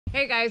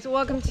Hey guys,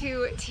 welcome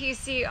to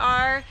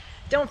TCR.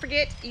 Don't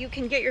forget, you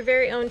can get your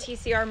very own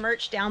TCR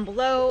merch down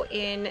below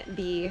in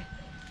the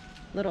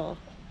little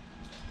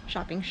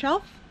shopping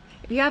shelf.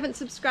 If you haven't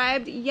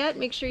subscribed yet,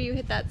 make sure you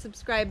hit that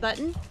subscribe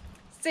button.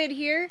 Sid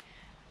here.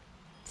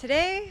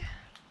 Today,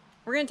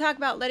 we're gonna talk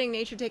about letting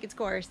nature take its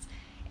course.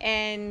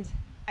 And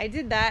I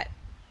did that,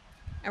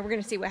 and we're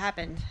gonna see what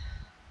happened.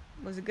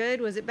 Was it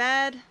good? Was it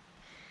bad?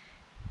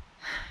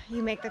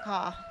 You make the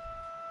call.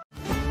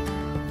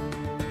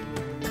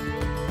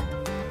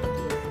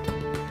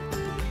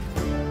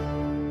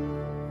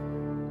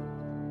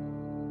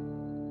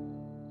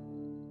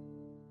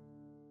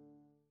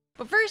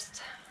 But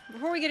first,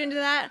 before we get into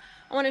that,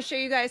 I want to show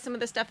you guys some of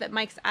the stuff that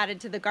Mike's added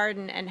to the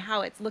garden and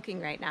how it's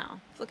looking right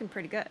now. It's looking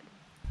pretty good.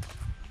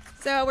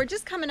 So we're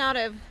just coming out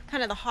of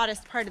kind of the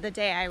hottest part of the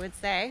day, I would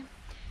say.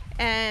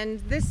 And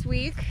this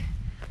week,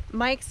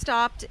 Mike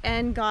stopped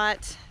and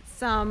got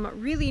some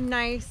really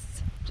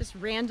nice, just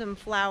random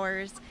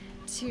flowers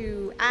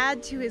to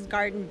add to his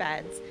garden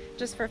beds,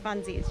 just for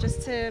funsies,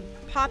 just to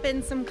pop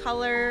in some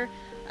color,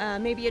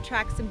 maybe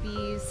attract some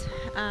bees.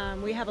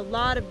 We have a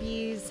lot of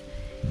bees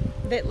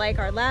that like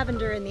our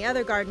lavender in the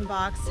other garden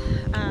box,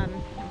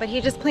 but he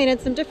just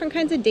planted some different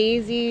kinds of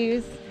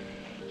daisies.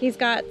 He's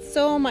got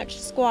so much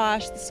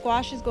squash. The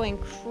squash is going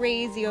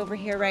crazy over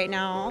here right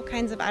now. All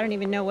kinds of, I don't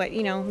even know what,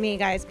 me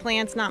guys,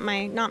 plants, not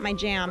my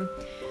jam.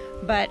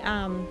 But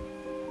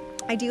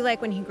I do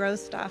like when he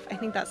grows stuff. I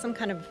think that's some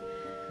kind of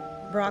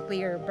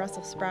broccoli or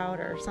Brussels sprout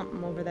or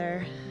something over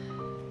there.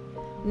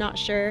 Not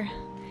sure.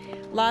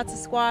 Lots of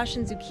squash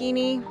and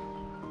zucchini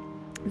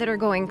that are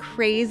going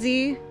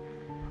crazy.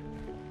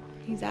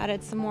 He's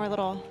added some more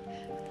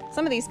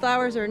some of these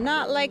flowers are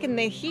not liking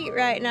the heat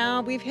right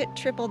now. We've hit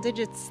triple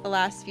digits the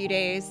last few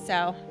days,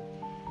 so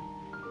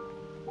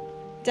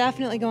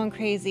definitely going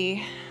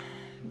crazy.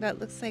 That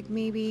looks like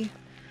maybe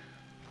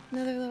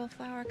another little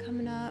flower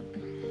coming up.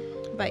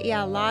 But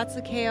yeah, lots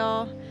of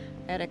kale.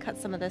 I gotta cut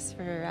some of this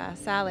for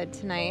salad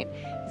tonight.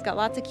 He's got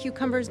lots of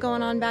cucumbers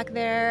going on back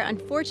there.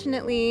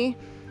 Unfortunately,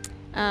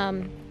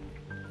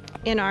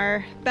 in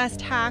our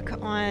best hack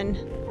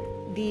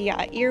on the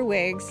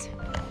earwigs,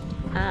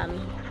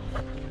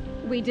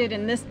 we did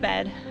in this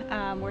bed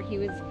where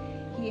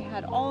he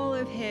had all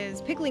of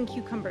his pickling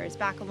cucumbers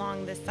back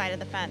along this side of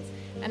the fence,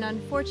 and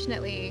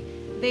unfortunately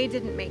they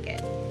didn't make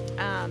it.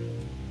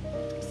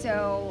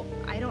 So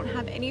I don't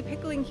have any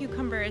pickling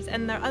cucumbers,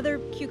 and the other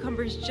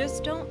cucumbers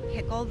just don't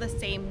pickle the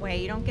same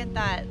way. You don't get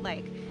that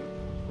like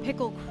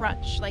pickle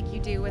crunch like you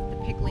do with the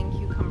pickling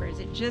cucumbers.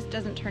 It just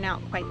doesn't turn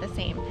out quite the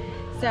same.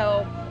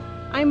 So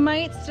I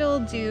might still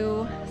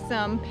do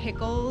some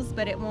pickles,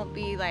 but it won't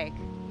be like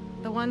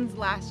the ones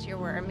last year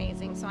were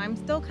amazing. So I'm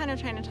still kind of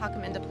trying to talk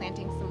him into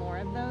planting some more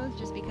of those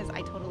just because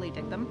I totally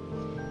dig them.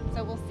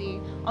 So we'll see.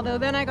 Although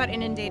then I got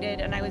inundated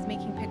and I was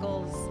making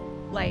pickles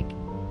like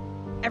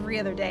every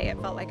other day.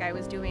 It felt like I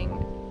was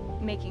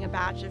making a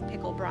batch of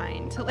pickle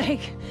brine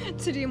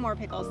to do more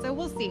pickles. So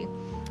we'll see.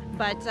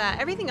 But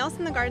everything else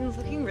in the garden's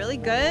looking really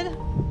good.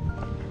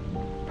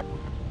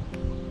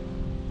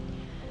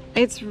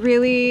 It's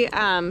really,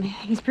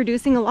 he's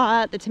producing a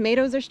lot. The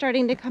tomatoes are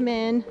starting to come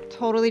in.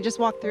 Totally just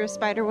walked through a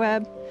spider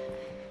web.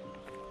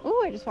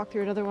 Oh, I just walked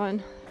through another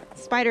one.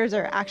 Spiders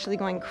are actually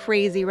going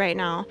crazy right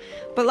now.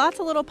 But lots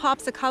of little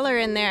pops of color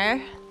in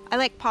there. I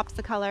like pops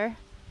of color.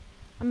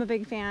 I'm a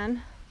big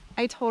fan.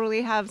 I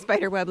totally have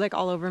spider web like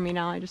all over me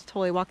now. I just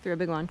totally walked through a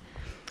big one.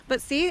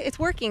 But see, it's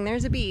working.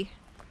 There's a bee.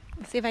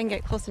 Let's see if I can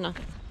get close enough.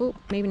 Oh,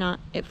 maybe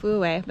not. It flew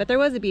away. But there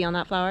was a bee on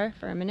that flower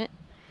for a minute,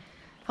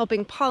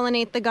 helping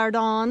pollinate the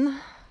garden.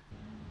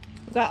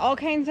 We've got all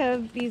kinds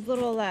of these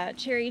little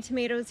cherry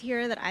tomatoes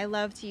here that I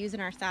love to use in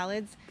our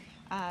salads.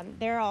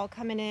 They're all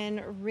coming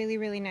in really,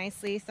 really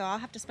nicely, so I'll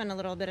have to spend a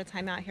little bit of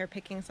time out here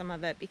picking some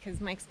of it because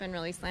Mike's been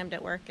really slammed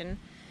at work, and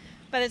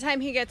by the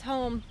time he gets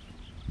home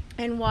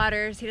and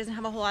waters, he doesn't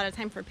have a whole lot of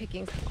time for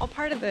picking. All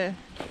part of the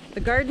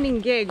gardening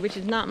gig, which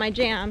is not my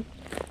jam.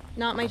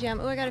 Not my jam.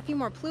 Oh, I got a few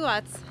more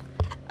pluots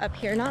up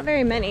here. Not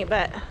very many,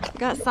 but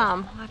got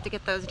some. I'll have to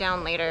get those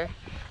down later.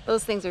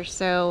 Those things are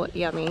so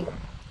yummy.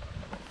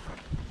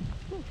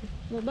 Ooh,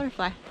 little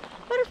butterfly.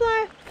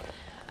 Butterfly!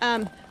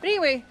 But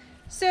anyway,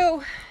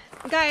 so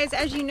guys,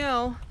 as you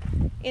know,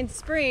 in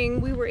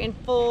spring we were in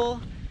full,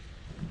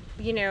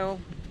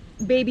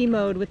 baby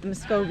mode with the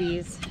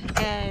Muscovies,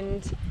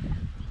 and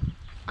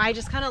I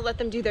just kind of let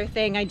them do their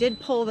thing. I did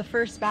pull the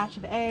first batch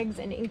of eggs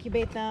and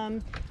incubate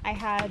them. I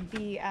had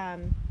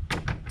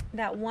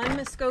that one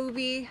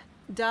Muscovy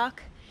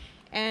duck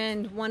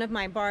and one of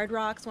my barred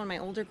rocks, one of my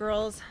older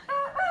girls,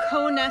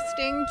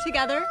 co-nesting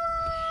together,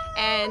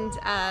 and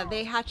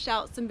they hatched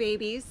out some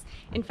babies.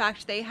 In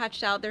fact,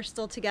 they're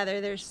still together.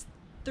 There's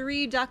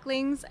 3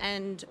 ducklings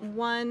and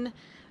 1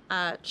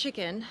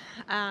 chicken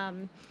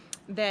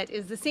that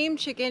is the same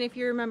chicken, if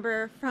you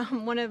remember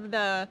from one of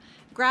the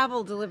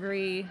gravel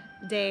delivery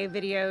day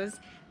videos,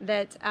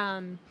 that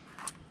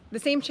the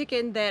same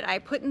chicken that I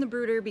put in the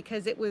brooder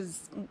because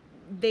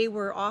they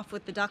were off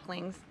with the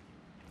ducklings,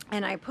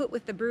 and I put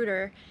with the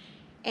brooder.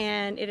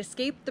 and it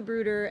escaped the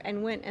brooder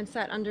and went and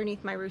sat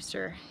underneath my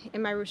rooster,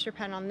 in my rooster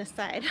pen on this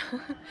side.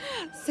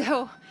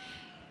 So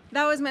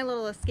that was my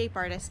little escape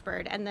artist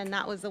bird, and then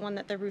that was the one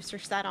that the rooster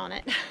sat on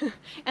it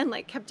and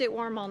like kept it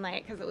warm all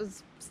night, because it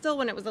was still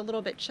when it was a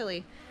little bit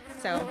chilly.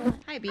 So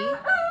hi bee,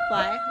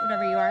 fly,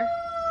 whatever you are,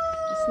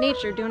 just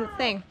nature doing its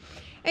thing.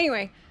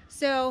 Anyway,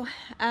 so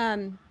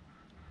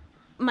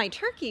my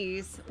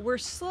turkeys, we're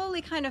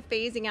slowly kind of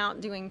phasing out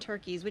doing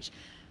turkeys, which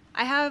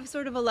I have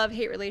sort of a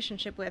love-hate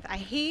relationship with. I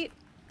hate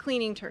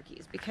cleaning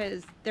turkeys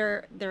because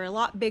they're a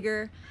lot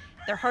bigger,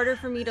 they're harder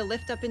for me to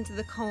lift up into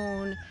the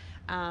cone.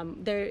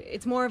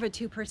 It's more of a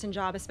two-person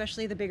job,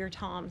 especially the bigger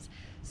toms.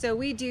 So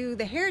we do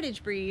the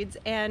heritage breeds,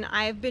 and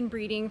I've been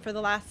breeding for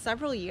the last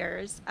several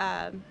years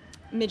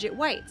midget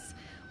whites,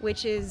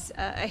 which is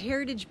a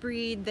heritage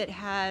breed that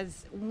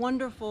has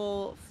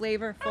wonderful,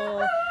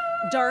 flavorful,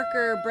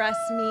 darker breast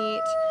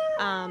meat.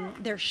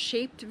 They're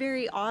shaped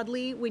very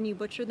oddly when you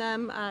butcher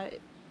them.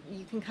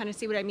 You can kind of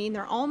see what I mean.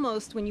 They're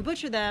almost, when you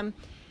butcher them,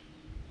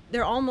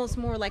 they're almost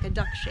more like a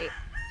duck shape.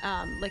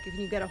 Like if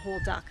you get a whole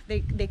duck,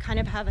 they kind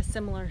of have a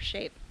similar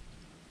shape.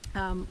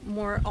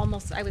 More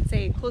almost, I would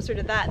say, closer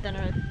to that than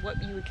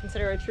what you would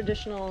consider a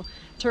traditional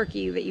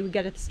turkey that you would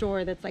get at the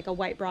store that's like a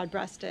white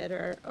broad-breasted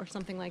or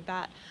something like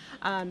that.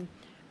 And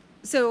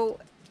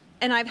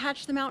I've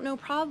hatched them out no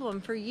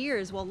problem for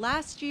years. Well,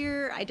 last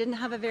year I didn't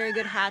have a very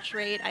good hatch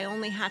rate. I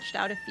only hatched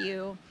out a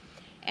few.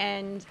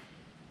 And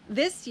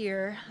this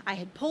year I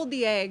had pulled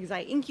the eggs,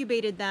 I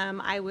incubated them.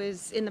 I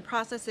was in the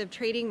process of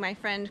trading my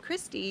friend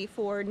Christy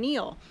for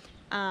Neil,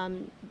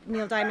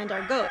 Neil Diamond,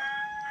 our goat.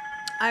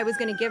 I was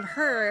gonna give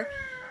her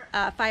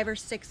 5 or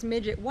 6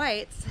 midget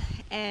whites,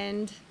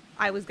 and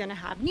I was gonna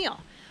have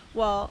Neil.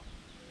 Well,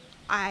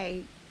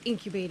 I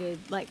incubated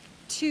like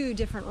 2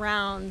 different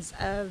rounds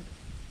of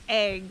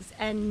eggs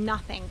and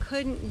nothing.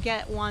 Couldn't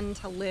get one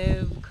to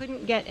live,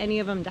 couldn't get any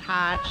of them to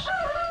hatch.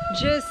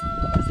 Just,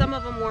 some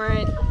of them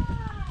weren't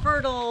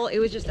fertile. It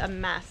was just a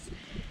mess.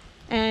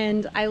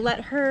 And I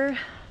let her,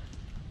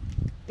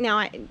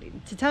 now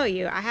to tell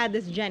you, I had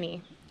this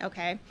Jenny,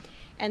 okay?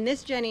 And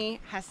this Jenny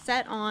has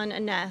set on a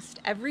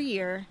nest every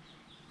year,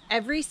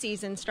 every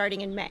season,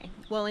 starting in May.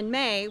 Well, in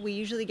May, we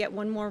usually get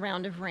one more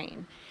round of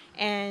rain.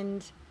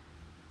 And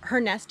her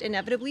nest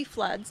inevitably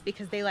floods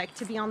because they like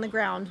to be on the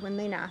ground when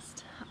they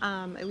nest.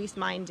 At least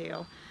mine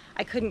do.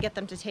 I couldn't get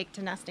them to take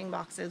to nesting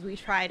boxes. We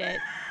tried it.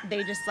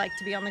 They just like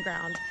to be on the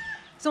ground.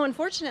 So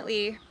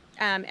unfortunately,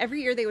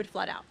 every year they would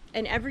flood out.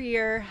 And every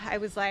year I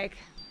was like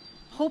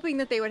hoping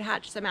that they would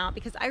hatch some out,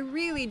 because I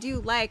really do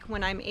like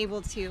when I'm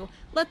able to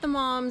let the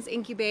moms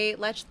incubate,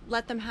 let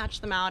them hatch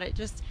them out.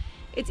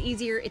 It's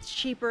easier, it's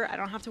cheaper. I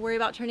don't have to worry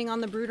about turning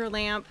on the brooder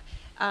lamp.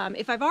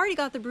 If I've already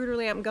got the brooder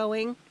lamp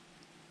going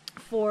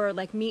for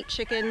like meat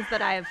chickens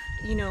that I've,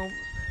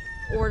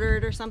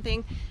 ordered or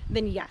something,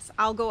 then yes,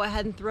 I'll go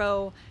ahead and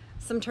throw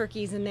some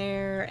turkeys in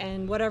there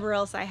and whatever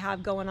else I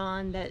have going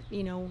on that,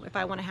 if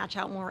I want to hatch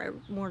out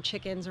more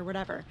chickens or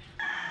whatever.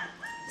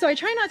 So I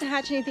try not to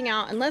hatch anything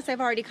out unless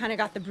I've already kind of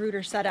got the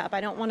brooder set up.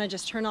 I don't want to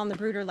just turn on the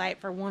brooder light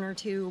for 1 or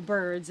 2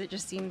 birds. It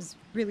just seems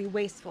really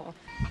wasteful.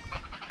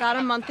 About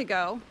a month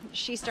ago,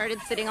 she started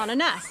sitting on a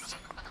nest.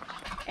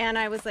 And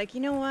I was like,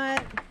 you know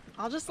what?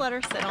 I'll just let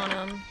her sit on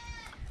them.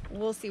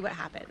 We'll see what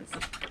happens.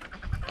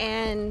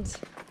 And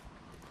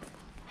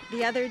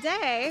the other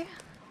day,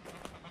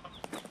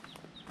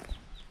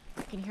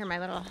 you can hear my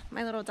little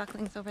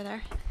ducklings over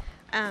there.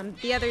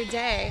 The other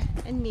day,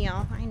 and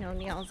Neil, I know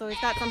Neil's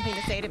always got something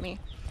to say to me.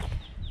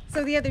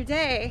 So the other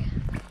day,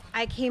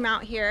 I came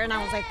out here and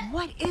I was like,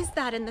 what is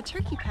that in the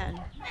turkey pen?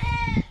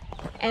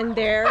 And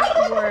there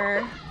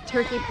were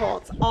turkey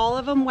poults, all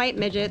of them white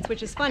midgets,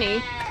 which is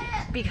funny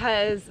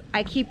because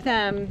I keep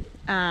them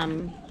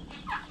with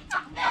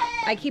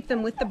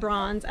the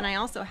bronze, and I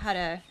also had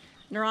a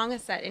Naranga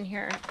set in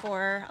here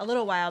for a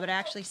little while, but I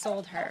actually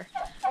sold her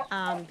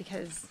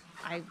because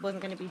I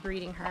wasn't going to be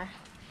breeding her.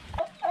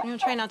 I'm going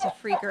to try not to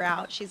freak her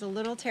out. She's a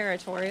little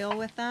territorial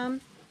with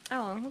them.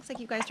 Oh, it looks like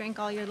you guys drank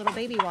all your little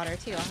baby water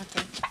too. I'll have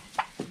to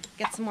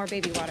get some more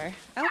baby water.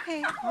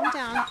 Okay, calm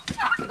down.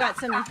 You got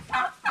some,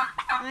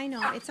 I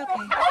know, it's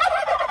okay.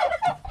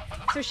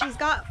 So she's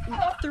got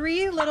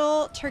 3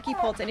 little turkey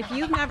poults, and if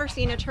you've never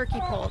seen a turkey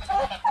poult,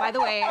 by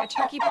the way, a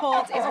turkey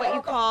poult is what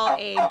you call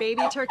a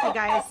baby turkey,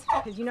 guys,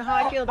 because you know how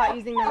I feel about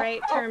using the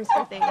right terms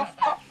for things.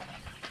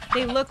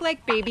 They look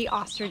like baby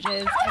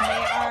ostriches, and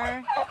they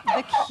are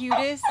the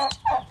cutest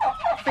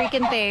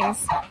freaking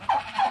things.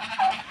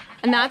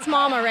 And that's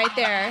Mama right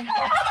there.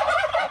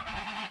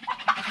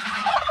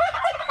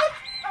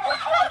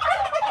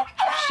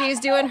 She's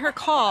doing her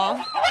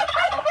call.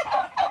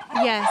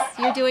 Yes,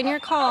 you're doing your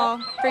call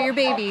for your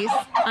babies.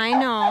 I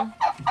know.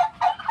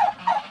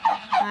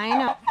 I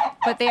know.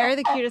 But they are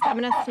the cutest. I'm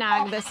going to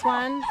snag this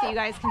one so you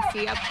guys can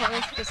see up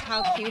close just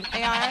how cute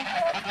they are,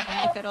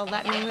 if it'll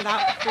let me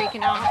without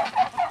freaking out.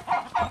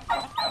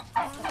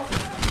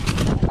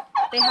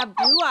 They have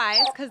blue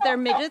eyes because they're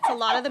midgets. A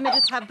lot of the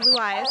midgets have blue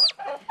eyes.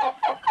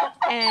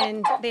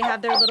 And they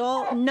have their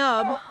little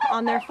nub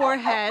on their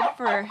forehead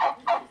for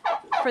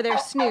their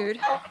snood.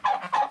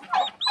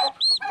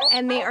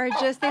 And they are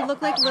just, they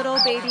look like little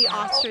baby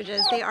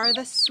ostriches. They are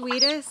the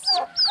sweetest.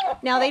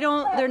 Now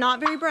they're not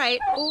very bright.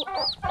 Oh,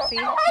 see,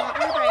 not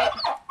very bright.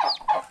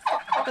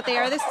 But they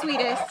are the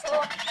sweetest.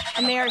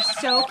 And they are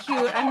so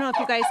cute. I don't know if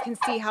you guys can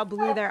see how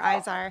blue their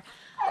eyes are,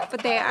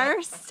 but they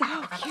are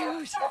so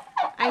cute.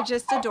 I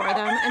just adore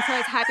them. And so I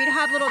was happy to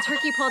have little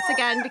turkey poults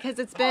again because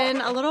it's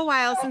been a little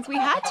while since we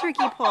had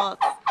turkey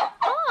poults.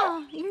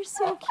 Oh, you're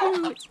so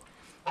cute.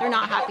 They're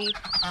not happy.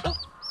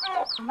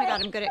 Oh my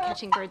God, I'm good at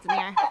catching birds in the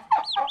air.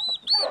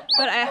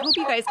 But I hope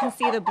you guys can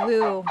see the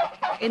blue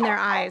in their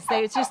eyes.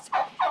 It's just,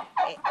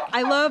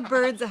 I love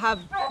birds that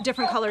have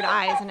different colored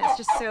eyes, and it's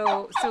just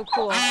so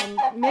cool. And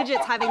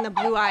midgets having the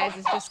blue eyes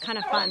is just kind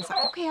of fun. So,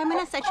 okay, I'm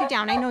gonna set you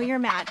down. I know you're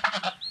mad.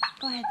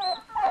 Go ahead.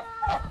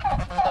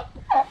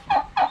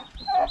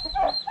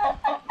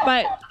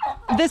 But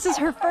this is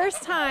her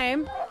first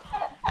time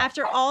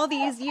after all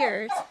these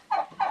years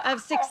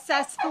of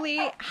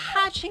successfully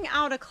hatching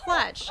out a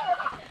clutch.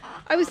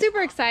 I was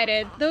super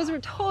excited. Those were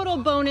total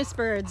bonus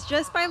birds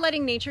just by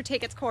letting nature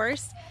take its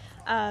course.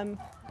 You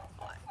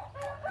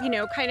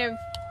know, kind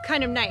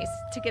of nice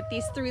to get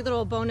these 3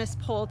 little bonus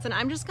poults, and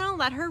I'm just gonna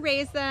let her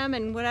raise them,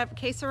 and whatever,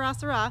 que sera,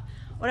 sera.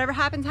 Whatever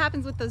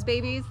happens with those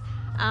babies.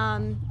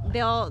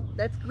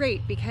 That's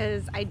great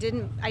because I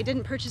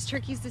didn't purchase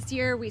turkeys this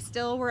year. We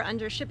still were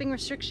under shipping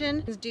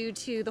restrictions due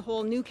to the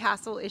whole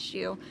Newcastle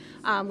issue,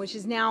 which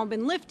has now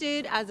been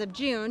lifted as of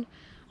June.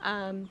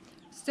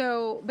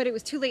 But it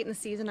was too late in the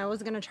season. I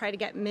was going to try to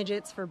get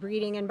midgets for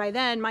breeding, and by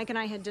then Mike and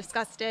I had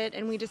discussed it,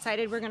 and we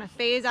decided we're going to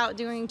phase out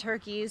doing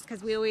turkeys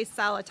because we always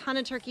sell a ton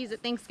of turkeys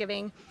at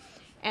Thanksgiving,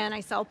 and I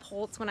sell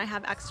poults when I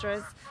have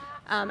extras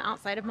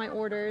outside of my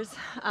orders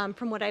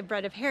from what I've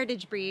bred of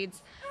heritage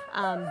breeds.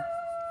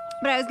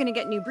 But I was going to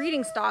get new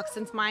breeding stock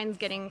since mine's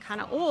getting kind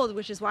of old,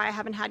 which is why I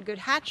haven't had good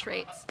hatch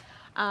rates.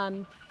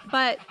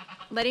 But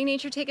letting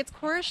nature take its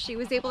course, she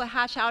was able to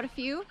hatch out a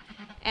few,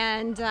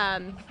 and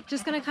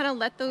just going to kind of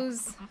let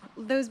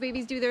those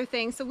babies do their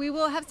thing. So we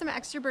will have some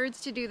extra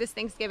birds to do this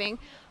Thanksgiving,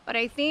 but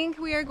I think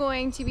we are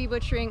going to be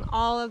butchering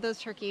all of those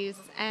turkeys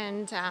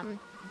and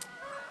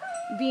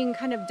being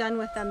kind of done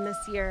with them this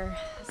year.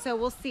 So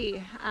we'll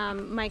see.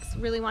 Mike's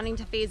really wanting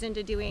to phase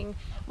into doing,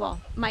 well,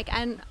 Mike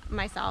and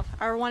myself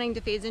are wanting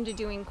to phase into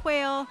doing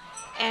quail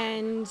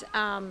and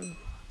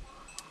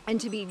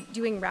to be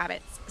doing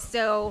rabbits.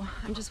 So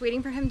I'm just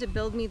waiting for him to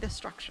build me the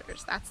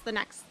structures. That's the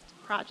next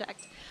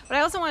project. But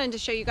I also wanted to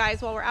show you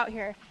guys while we're out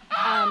here.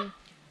 A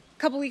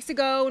couple weeks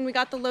ago when we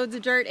got the loads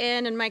of dirt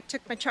in and Mike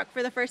took my truck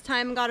for the first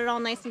time and got it all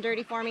nice and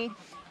dirty for me,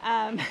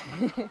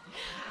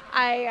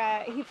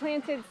 he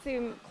planted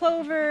some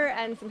clover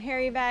and some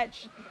hairy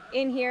vetch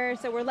in here,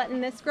 so we're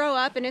letting this grow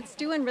up, and it's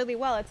doing really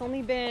well. It's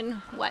only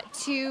been, what,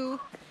 two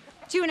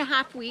and a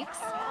half weeks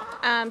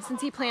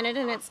since he planted,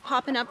 and it's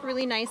popping up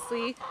really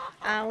nicely.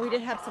 We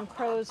did have some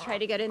crows try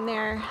to get in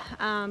there,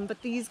 but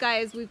these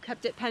guys, we've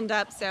kept it penned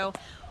up, so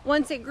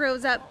once it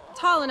grows up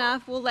tall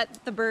enough, we'll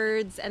let the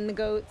birds and the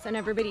goats and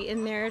everybody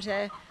in there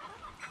to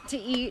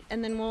eat,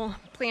 and then we'll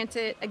plant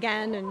it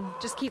again and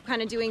just keep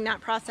kind of doing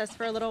that process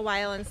for a little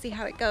while and see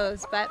how it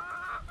goes. But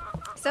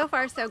so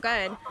far so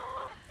good.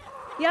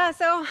 Yeah,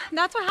 so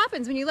that's what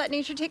happens when you let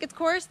nature take its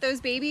course.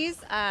 Those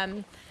babies,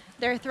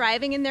 they're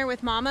thriving in there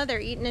with mama. They're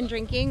eating and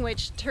drinking,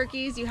 which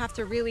turkeys, you have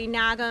to really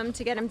nag them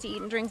to get them to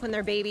eat and drink when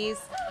they're babies.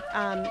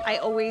 I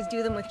always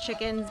do them with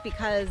chickens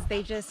because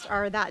they just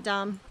are that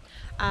dumb.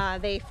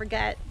 They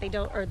forget, they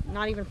don't, or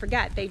not even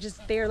forget,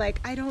 they're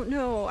like, I don't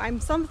know, I'm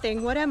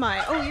something, what am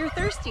I? Oh, you're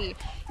thirsty,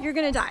 you're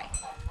gonna die.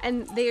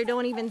 And they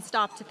don't even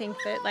stop to think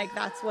that, like,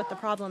 that's what the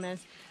problem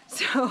is.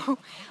 So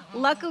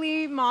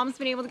luckily mom's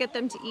been able to get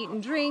them to eat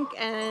and drink,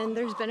 and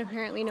there's been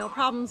apparently no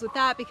problems with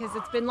that because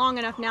it's been long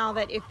enough now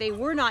that if they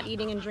were not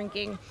eating and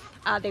drinking,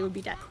 they would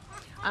be dead.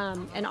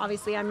 And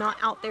obviously I'm not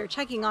out there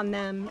checking on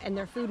them, and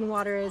their food and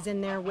water is in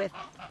there with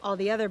all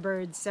the other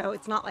birds, so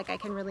it's not like I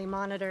can really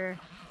monitor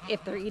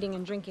if they're eating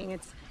and drinking.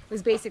 It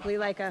was basically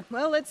like a,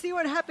 well, let's see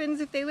what happens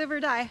if they live or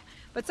die.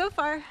 But so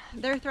far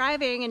they're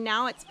thriving, and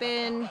now it's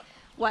been,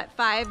 what,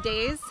 5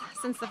 days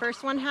since the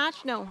first one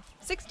hatched? No,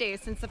 6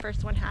 days since the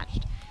first one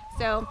hatched.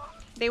 So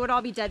they would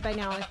all be dead by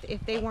now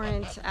if they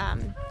weren't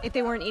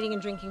eating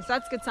and drinking. So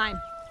that's a good sign.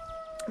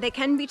 They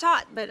can be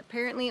taught, but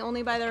apparently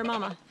only by their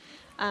mama.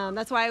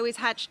 That's why I always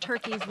hatch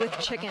turkeys with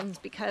chickens,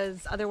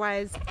 because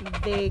otherwise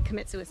they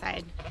commit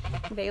suicide.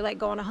 They like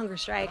go on a hunger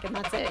strike and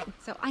that's it.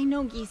 So I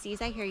know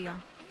geesies, I hear you.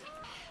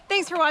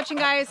 Thanks for watching,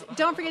 guys.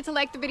 Don't forget to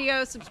like the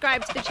video,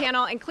 subscribe to the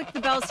channel, and click the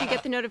bell so you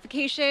get the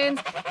notifications.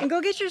 And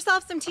go get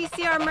yourself some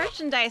TCR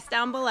merchandise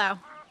down below.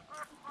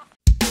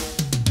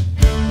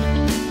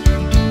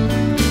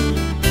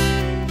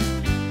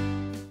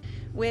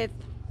 With,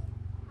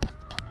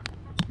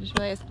 I just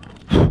realized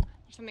there's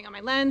something on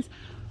my lens.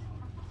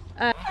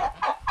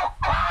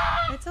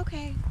 It's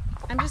okay.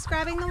 I'm just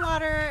grabbing the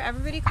water.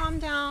 Everybody calm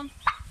down.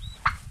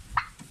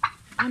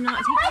 I'm not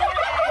taking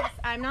your eggs.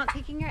 I'm not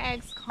taking your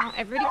eggs. Calm.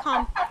 Everybody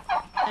calm.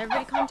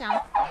 Everybody calm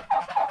down.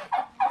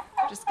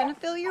 Just gonna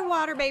fill your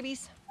water,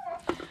 babies.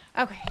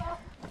 Okay.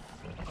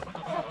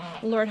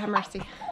 Lord have mercy.